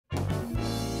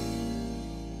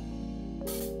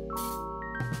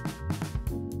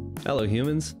Hello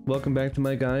humans, welcome back to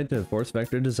my guide to force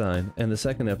vector design and the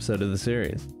second episode of the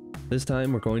series. This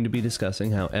time we're going to be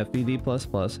discussing how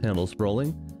FVD++ handles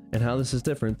rolling and how this is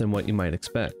different than what you might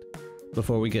expect.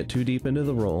 Before we get too deep into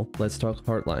the roll, let's talk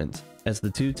Heartlines, as the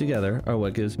two together are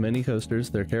what gives many coasters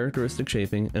their characteristic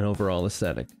shaping and overall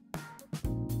aesthetic.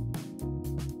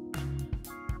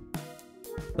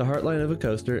 The heartline of a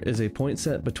coaster is a point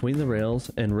set between the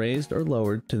rails and raised or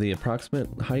lowered to the approximate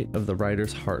height of the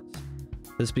rider's hearts.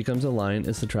 This becomes a line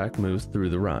as the track moves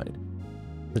through the ride.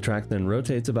 The track then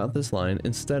rotates about this line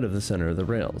instead of the center of the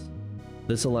rails.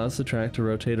 This allows the track to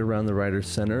rotate around the rider's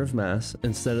center of mass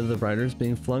instead of the riders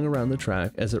being flung around the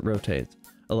track as it rotates,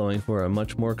 allowing for a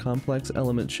much more complex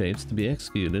element shapes to be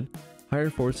executed, higher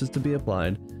forces to be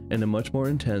applied, and a much more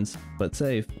intense, but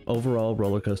safe, overall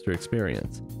roller coaster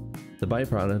experience. The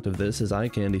byproduct of this is eye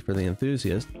candy for the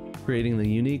enthusiast, creating the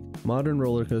unique, modern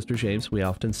roller coaster shapes we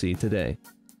often see today.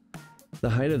 The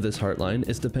height of this heartline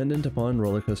is dependent upon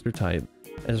roller coaster type,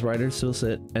 as riders still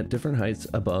sit at different heights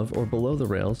above or below the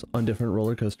rails on different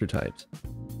roller coaster types.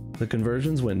 The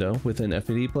conversions window within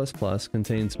FVD++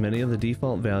 contains many of the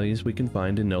default values we can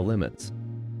find in No Limits.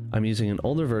 I'm using an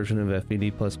older version of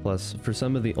FVD++ for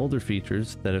some of the older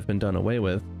features that have been done away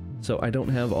with, so I don't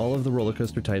have all of the roller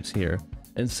coaster types here,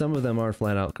 and some of them are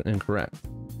flat out incorrect.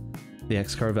 The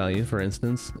X-car value, for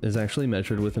instance, is actually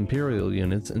measured with imperial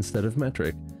units instead of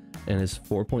metric, and is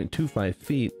 4.25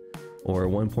 feet, or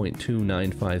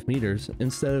 1.295 meters,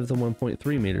 instead of the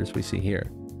 1.3 meters we see here.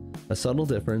 A subtle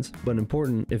difference, but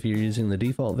important if you're using the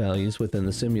default values within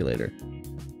the simulator.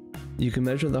 You can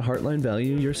measure the heartline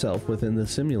value yourself within the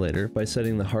simulator by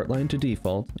setting the heartline to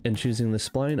default and choosing the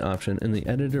spline option in the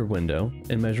editor window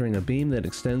and measuring a beam that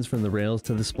extends from the rails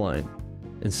to the spline.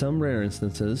 In some rare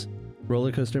instances,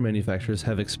 roller coaster manufacturers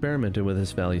have experimented with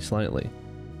this value slightly.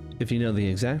 If you know the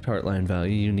exact heartline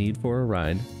value you need for a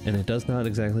ride, and it does not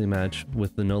exactly match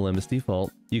with the No Limits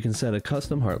default, you can set a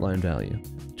custom heartline value.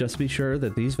 Just be sure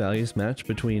that these values match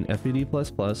between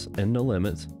FVD++ and No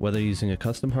Limits, whether using a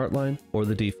custom heartline or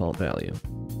the default value.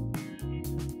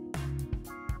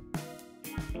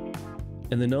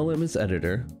 In the No Limits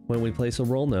editor, when we place a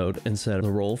roll node and set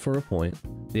the roll for a point,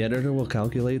 the editor will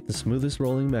calculate the smoothest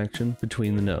rolling action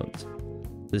between the nodes.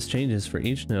 This changes for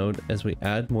each node as we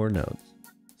add more nodes.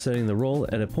 Setting the roll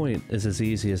at a point is as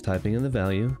easy as typing in the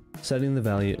value, setting the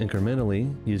value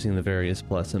incrementally using the various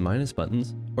plus and minus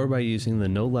buttons, or by using the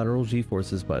No Lateral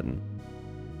G-Forces button.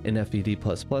 In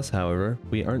FVD++, however,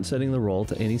 we aren't setting the roll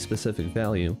to any specific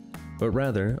value, but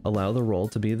rather allow the roll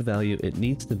to be the value it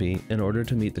needs to be in order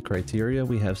to meet the criteria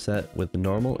we have set with the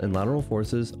normal and lateral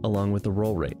forces along with the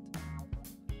roll rate.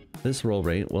 This roll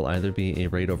rate will either be a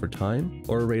rate over time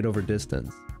or a rate over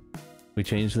distance. We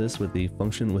change this with the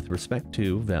function with respect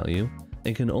to value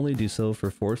and can only do so for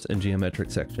force and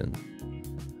geometric sections.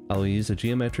 I will use a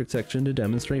geometric section to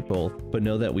demonstrate both, but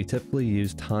know that we typically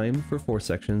use time for force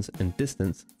sections and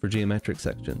distance for geometric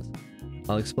sections.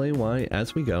 I'll explain why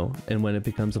as we go and when it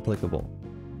becomes applicable.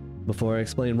 Before I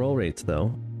explain roll rates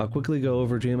though, I'll quickly go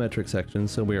over geometric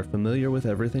sections so we are familiar with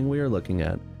everything we are looking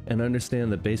at and understand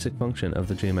the basic function of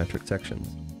the geometric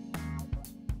sections.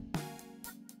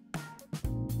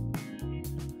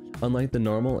 Unlike the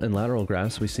normal and lateral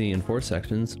graphs we see in force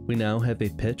sections, we now have a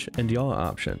pitch and yaw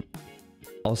option.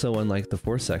 Also, unlike the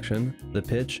force section, the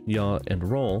pitch, yaw, and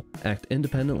roll act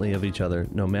independently of each other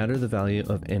no matter the value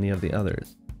of any of the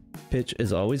others. Pitch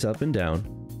is always up and down,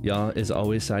 yaw is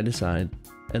always side to side,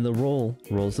 and the roll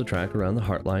rolls the track around the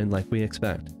heartline like we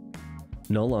expect.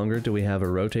 No longer do we have a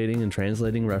rotating and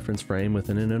translating reference frame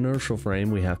within an inertial frame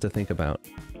we have to think about.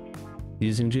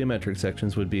 Using geometric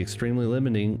sections would be extremely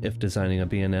limiting if designing a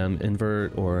B&M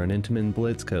invert or an Intamin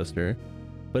Blitz coaster,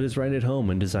 but is right at home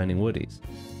when designing Woodies.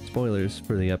 Spoilers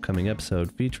for the upcoming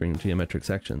episode featuring geometric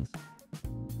sections.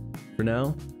 For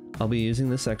now, I'll be using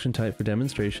this section type for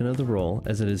demonstration of the roll,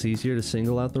 as it is easier to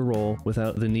single out the roll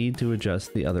without the need to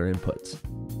adjust the other inputs.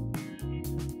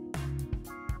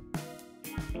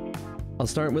 I'll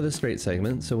start with a straight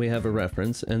segment so we have a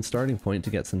reference and starting point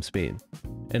to get some speed,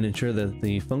 and ensure that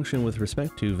the function with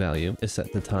respect to value is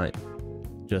set to time.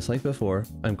 Just like before,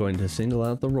 I'm going to single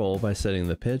out the roll by setting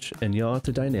the pitch and yaw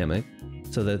to dynamic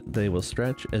so that they will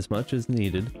stretch as much as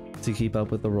needed to keep up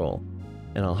with the roll,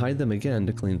 and I'll hide them again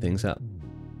to clean things up.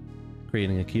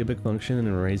 Creating a cubic function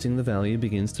and raising the value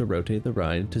begins to rotate the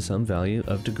ride to some value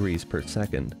of degrees per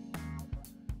second.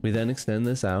 We then extend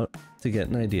this out to get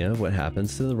an idea of what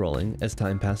happens to the rolling as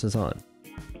time passes on.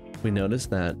 We notice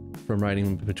that, from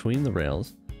riding between the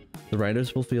rails, the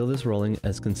riders will feel this rolling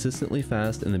as consistently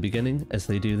fast in the beginning as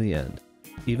they do the end,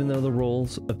 even though the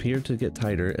rolls appear to get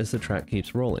tighter as the track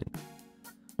keeps rolling.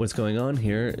 What's going on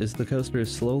here is the coaster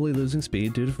is slowly losing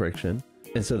speed due to friction,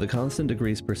 and so the constant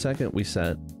degrees per second we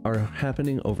set are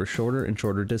happening over shorter and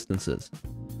shorter distances.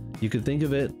 You could think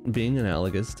of it being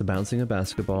analogous to bouncing a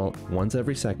basketball once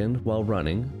every second while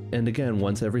running, and again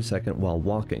once every second while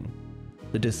walking.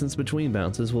 The distance between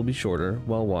bounces will be shorter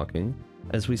while walking,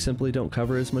 as we simply don't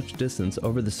cover as much distance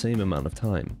over the same amount of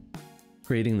time.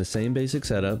 Creating the same basic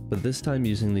setup, but this time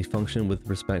using the function with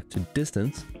respect to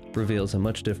distance, reveals a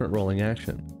much different rolling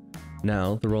action.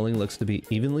 Now, the rolling looks to be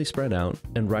evenly spread out,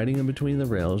 and riding in between the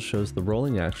rails shows the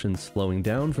rolling action slowing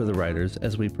down for the riders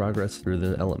as we progress through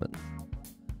the elements.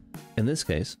 In this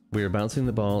case, we are bouncing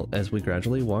the ball as we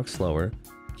gradually walk slower,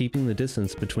 keeping the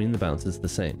distance between the bounces the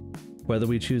same. Whether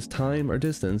we choose time or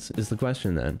distance is the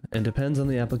question then, and depends on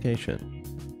the application.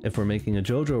 If we're making a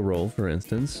JoJo roll, for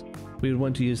instance, we would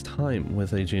want to use time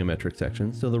with a geometric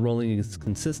section so the rolling is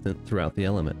consistent throughout the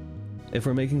element. If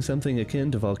we're making something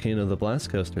akin to Volcano the Blast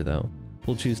Coaster though,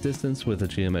 we'll choose distance with a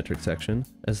geometric section,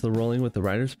 as the rolling with the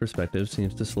rider's perspective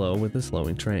seems to slow with the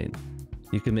slowing train.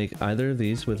 You can make either of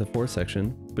these with a force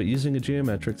section, but using a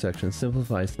geometric section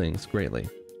simplifies things greatly.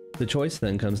 The choice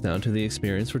then comes down to the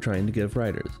experience we're trying to give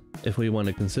riders. If we want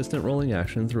a consistent rolling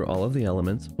action through all of the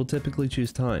elements, we'll typically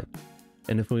choose time.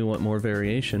 And if we want more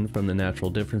variation from the natural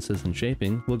differences in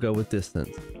shaping, we'll go with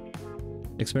distance.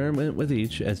 Experiment with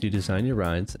each as you design your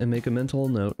rides and make a mental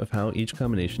note of how each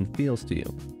combination feels to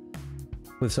you.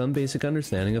 With some basic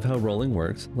understanding of how rolling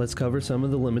works, let's cover some of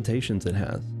the limitations it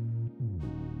has.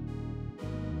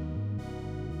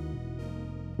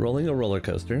 Rolling a roller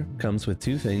coaster comes with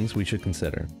two things we should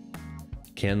consider.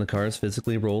 Can the cars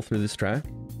physically roll through this track?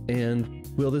 And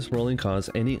will this rolling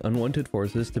cause any unwanted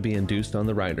forces to be induced on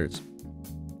the riders?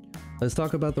 Let's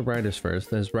talk about the riders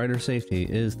first, as rider safety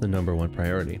is the #1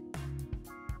 priority.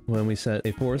 When we set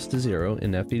a force to 0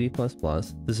 in FED++,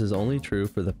 this is only true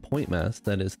for the point mass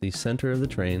that is the center of the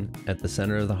train at the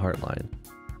center of the Heartline.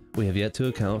 We have yet to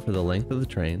account for the length of the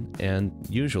train, and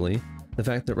usually, the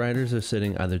fact that riders are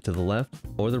sitting either to the left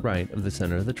or the right of the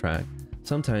center of the track,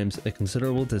 sometimes a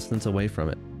considerable distance away from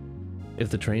it. If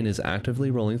the train is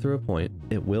actively rolling through a point,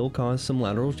 it will cause some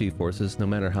lateral g-forces no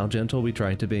matter how gentle we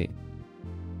try to be.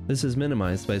 This is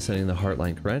minimized by setting the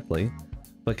Heartline correctly,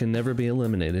 but can never be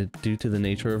eliminated due to the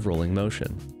nature of rolling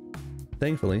motion.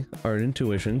 Thankfully, our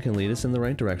intuition can lead us in the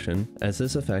right direction, as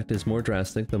this effect is more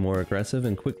drastic the more aggressive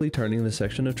and quickly turning the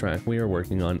section of track we are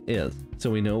working on is,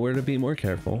 so we know where to be more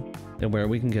careful, and where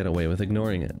we can get away with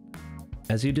ignoring it.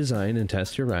 As you design and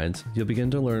test your rides, you'll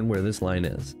begin to learn where this line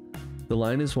is. The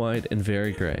line is wide and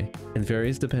very gray, and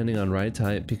varies depending on ride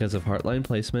type because of Heartline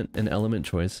placement and element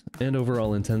choice, and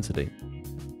overall intensity.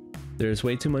 There is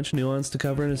way too much nuance to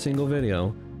cover in a single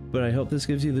video, but I hope this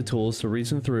gives you the tools to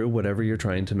reason through whatever you're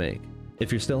trying to make.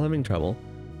 If you're still having trouble,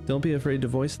 don't be afraid to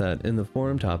voice that in the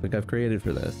forum topic I've created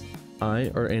for this.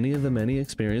 I, or any of the many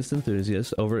experienced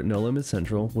enthusiasts over at No Limit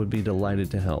Central, would be delighted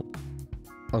to help.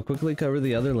 I'll quickly cover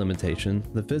the other limitation,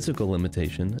 the physical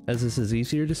limitation, as this is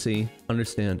easier to see,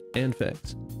 understand, and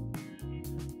fix.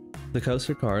 The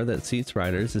coaster car that seats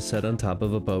riders is set on top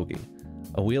of a bogie,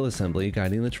 a wheel assembly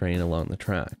guiding the train along the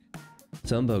track.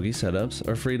 Some bogie setups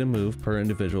are free to move per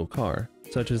individual car,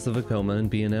 such as the Vekoma and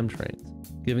B&M trains,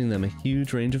 giving them a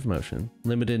huge range of motion,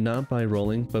 limited not by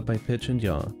rolling but by pitch and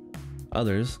yaw.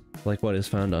 Others, like what is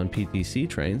found on PTC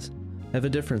trains, have a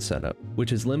different setup,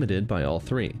 which is limited by all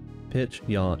three: pitch,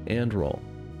 yaw, and roll.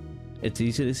 It's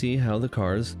easy to see how the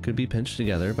cars could be pinched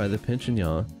together by the pitch and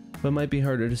yaw, but might be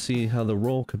harder to see how the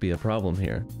roll could be a problem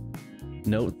here.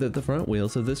 Note that the front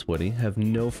wheels of this Woody have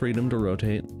no freedom to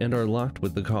rotate and are locked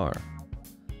with the car,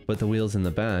 but the wheels in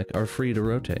the back are free to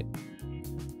rotate.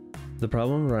 The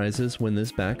problem arises when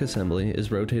this back assembly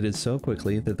is rotated so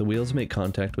quickly that the wheels make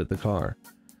contact with the car.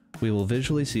 We will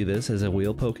visually see this as a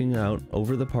wheel poking out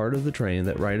over the part of the train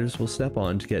that riders will step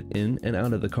on to get in and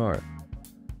out of the car.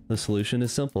 The solution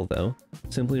is simple though.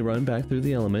 Simply run back through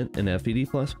the element in FED++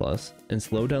 and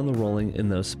slow down the rolling in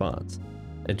those spots,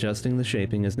 adjusting the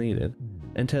shaping as needed,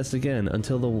 and test again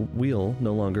until the wheel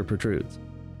no longer protrudes.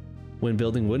 When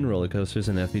building wooden roller coasters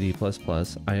in FED++,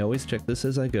 I always check this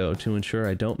as I go to ensure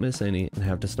I don't miss any and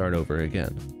have to start over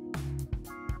again.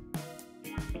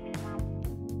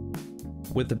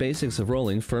 With the basics of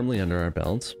rolling firmly under our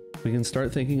belts, we can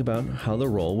start thinking about how the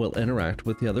roll will interact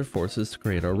with the other forces to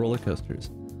create our roller coasters.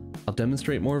 I'll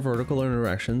demonstrate more vertical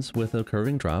interactions with a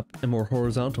curving drop and more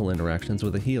horizontal interactions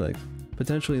with a helix,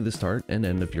 potentially the start and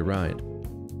end of your ride.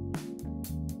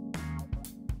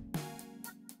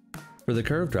 For the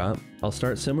curve drop, I'll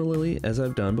start similarly as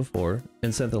I've done before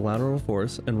and set the lateral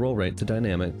force and roll rate to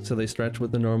dynamic so they stretch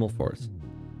with the normal force.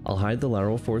 I'll hide the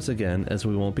lateral force again as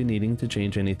we won't be needing to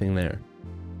change anything there.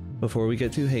 Before we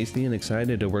get too hasty and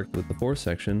excited to work with the force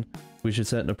section, we should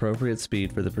set an appropriate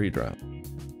speed for the pre-drop.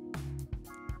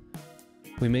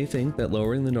 We may think that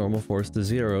lowering the normal force to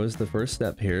 0 is the first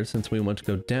step here since we want to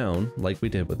go down like we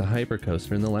did with the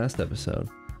hypercoaster in the last episode,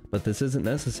 but this isn't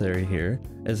necessary here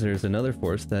as there's another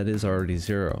force that is already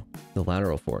 0, the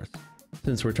lateral force.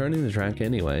 Since we're turning the track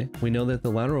anyway, we know that the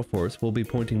lateral force will be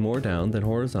pointing more down than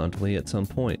horizontally at some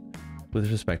point,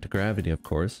 with respect to gravity of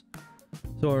course,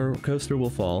 so our coaster will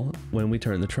fall when we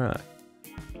turn the track.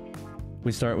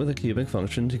 We start with a cubic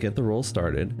function to get the roll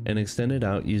started and extend it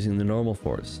out using the normal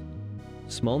force.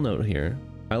 Small note here,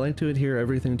 I like to adhere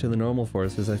everything to the normal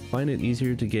force as I find it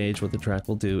easier to gauge what the track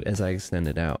will do as I extend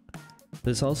it out.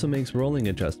 This also makes rolling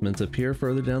adjustments appear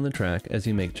further down the track as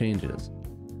you make changes.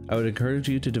 I would encourage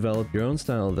you to develop your own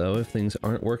style though if things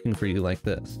aren't working for you like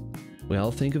this. We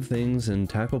all think of things and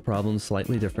tackle problems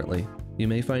slightly differently. You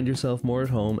may find yourself more at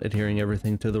home adhering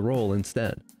everything to the roll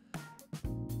instead.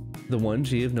 The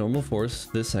 1G of normal force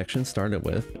this section started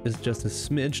with is just a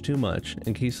smidge too much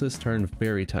and keeps this turn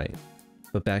very tight,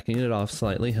 but backing it off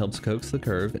slightly helps coax the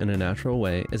curve in a natural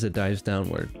way as it dives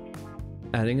downward.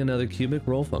 Adding another cubic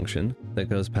roll function that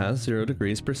goes past 0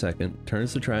 degrees per second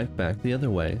turns the track back the other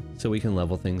way so we can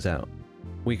level things out.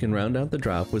 We can round out the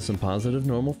drop with some positive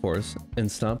normal force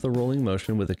and stop the rolling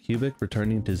motion with a cubic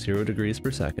returning to 0 degrees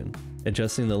per second,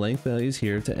 adjusting the length values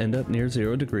here to end up near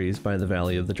 0 degrees by the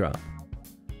valley of the drop.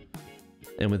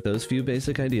 And with those few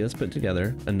basic ideas put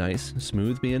together, a nice,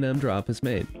 smooth B&M drop is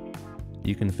made.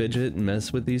 You can fidget and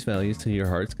mess with these values to your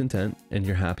heart's content and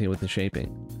you're happy with the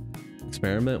shaping.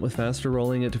 Experiment with faster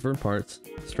rolling at different parts,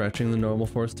 stretching the normal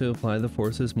force to apply the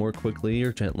forces more quickly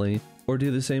or gently, or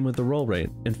do the same with the roll rate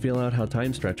and feel out how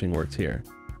time stretching works here.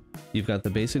 You've got the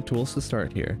basic tools to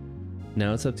start here.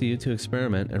 Now it's up to you to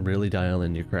experiment and really dial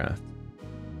in your craft.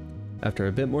 After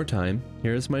a bit more time,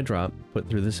 here is my drop put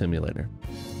through the simulator.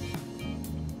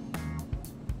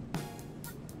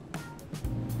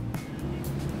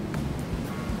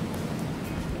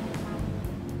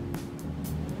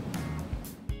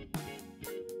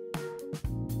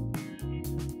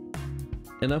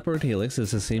 An upward helix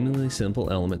is a seemingly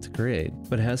simple element to create,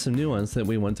 but has some nuance that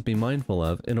we want to be mindful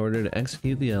of in order to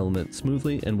execute the element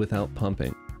smoothly and without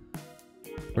pumping.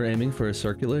 We're aiming for a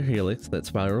circular helix that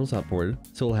spirals upward,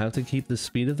 so we'll have to keep the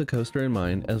speed of the coaster in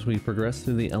mind as we progress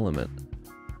through the element.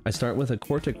 I start with a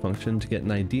quartic function to get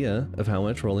an idea of how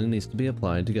much rolling needs to be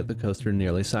applied to get the coaster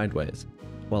nearly sideways,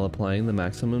 while applying the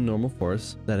maximum normal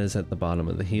force that is at the bottom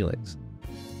of the helix.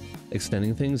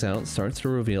 Extending things out starts to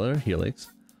reveal our helix,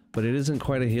 but it isn't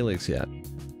quite a helix yet.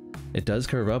 It does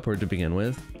curve upward to begin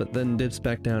with, but then dips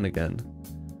back down again.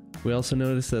 We also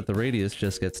notice that the radius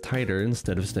just gets tighter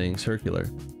instead of staying circular.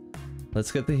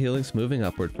 Let's get the helix moving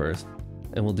upward first,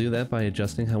 and we'll do that by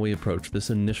adjusting how we approach this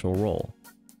initial roll.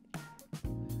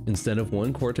 Instead of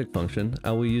one quartic function,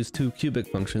 I will use two cubic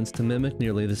functions to mimic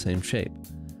nearly the same shape.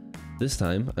 This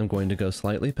time, I'm going to go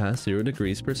slightly past 0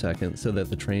 degrees per second so that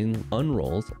the train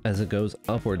unrolls as it goes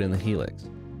upward in the helix.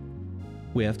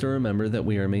 We have to remember that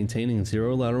we are maintaining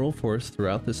 0 lateral force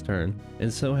throughout this turn,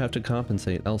 and so have to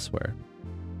compensate elsewhere.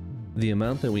 The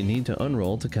amount that we need to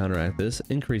unroll to counteract this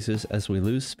increases as we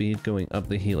lose speed going up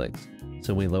the helix,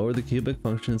 so we lower the cubic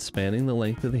function spanning the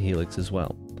length of the helix as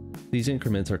well. These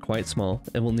increments are quite small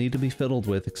and will need to be fiddled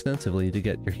with extensively to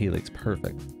get your helix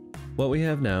perfect. What we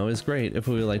have now is great if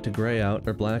we would like to gray out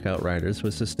or black out riders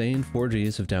with sustained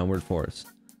 4Gs of downward force.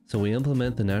 So we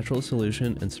implement the natural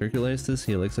solution and circulate this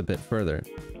helix a bit further.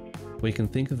 We can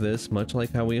think of this much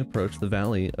like how we approach the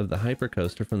valley of the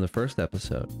hypercoaster from the first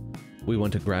episode. We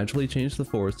want to gradually change the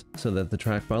force so that the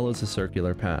track follows a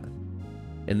circular path.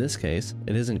 In this case,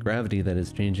 it isn't gravity that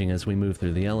is changing as we move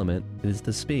through the element, it is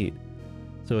the speed.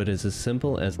 So it is as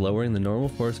simple as lowering the normal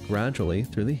force gradually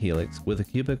through the helix with a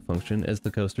cubic function as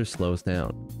the coaster slows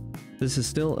down. This is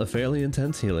still a fairly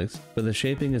intense helix, but the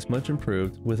shaping is much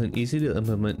improved with an easy to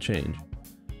implement change.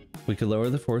 We could lower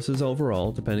the forces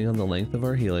overall depending on the length of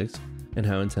our helix and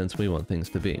how intense we want things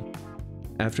to be.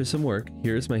 After some work,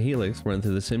 here is my helix run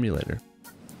through the simulator.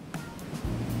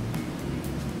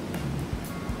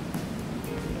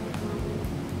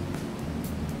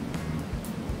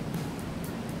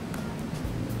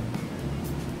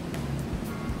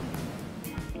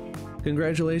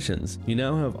 Congratulations, you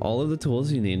now have all of the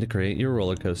tools you need to create your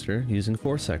roller coaster using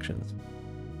force sections.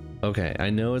 Okay,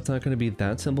 I know it's not going to be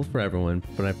that simple for everyone,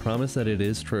 but I promise that it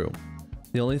is true.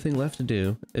 The only thing left to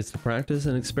do is to practice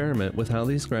and experiment with how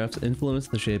these graphs influence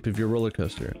the shape of your roller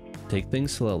coaster. Take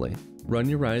things slowly. Run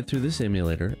your ride through the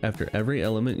simulator after every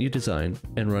element you design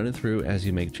and run it through as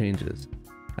you make changes.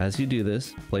 As you do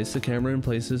this, place the camera in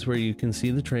places where you can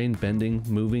see the train bending,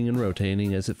 moving, and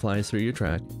rotating as it flies through your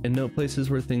track, and note places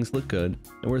where things look good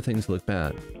and where things look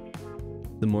bad.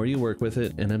 The more you work with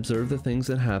it and observe the things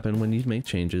that happen when you make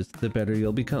changes, the better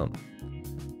you'll become.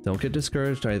 Don't get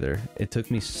discouraged either. It took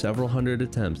me several hundred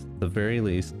attempts, at the very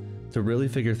least, to really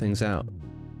figure things out.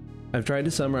 I've tried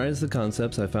to summarize the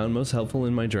concepts I found most helpful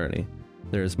in my journey.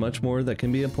 There is much more that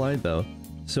can be applied though,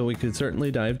 so we could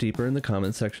certainly dive deeper in the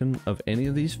comment section of any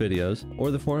of these videos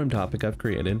or the forum topic I've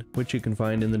created, which you can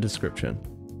find in the description.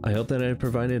 I hope that I have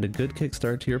provided a good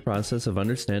kickstart to your process of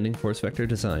understanding force vector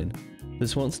design.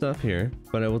 This won't stop here,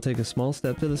 but I will take a small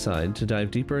step to the side to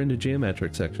dive deeper into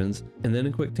geometric sections, and then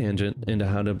a quick tangent into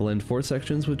how to blend force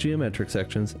sections with geometric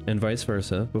sections and vice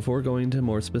versa before going to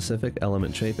more specific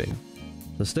element shaping.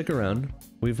 So stick around,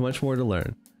 we have much more to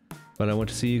learn, but I want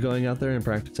to see you going out there and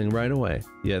practicing right away.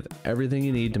 You have everything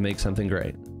you need to make something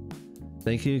great.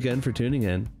 Thank you again for tuning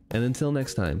in, and until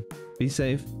next time, be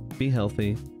safe, be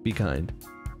healthy, be kind.